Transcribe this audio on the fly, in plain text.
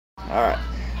Alright.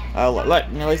 Oh, look.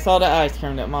 Millie saw the ice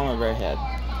cream that Mama Bear had.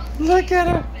 Look at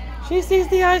her. She sees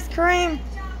the ice cream.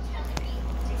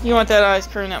 You want that ice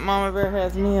cream that Mama Bear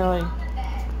has, Millie?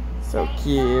 So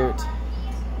cute.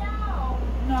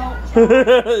 No.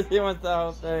 She wants the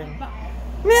whole thing.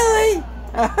 Millie!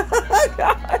 Oh,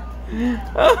 God.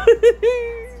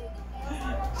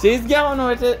 She's going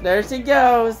with it. There she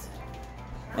goes.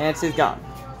 And she's gone.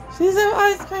 She's an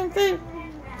ice cream thief.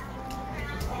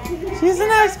 She's an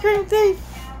ice cream thief.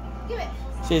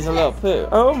 She's a little poo.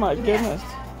 Oh my goodness.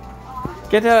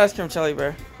 Get that ice cream, Shelly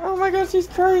Bear. Oh my God, she's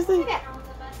crazy.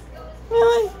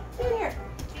 Millie.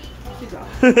 She's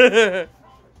gone.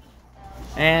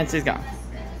 And she's gone.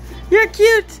 You're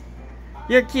cute.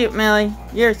 You're cute, Millie.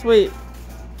 You're sweet.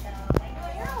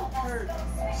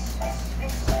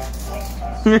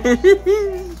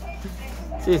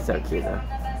 She's so cute though.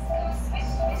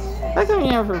 How come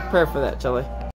you never prepare for that, Shelly?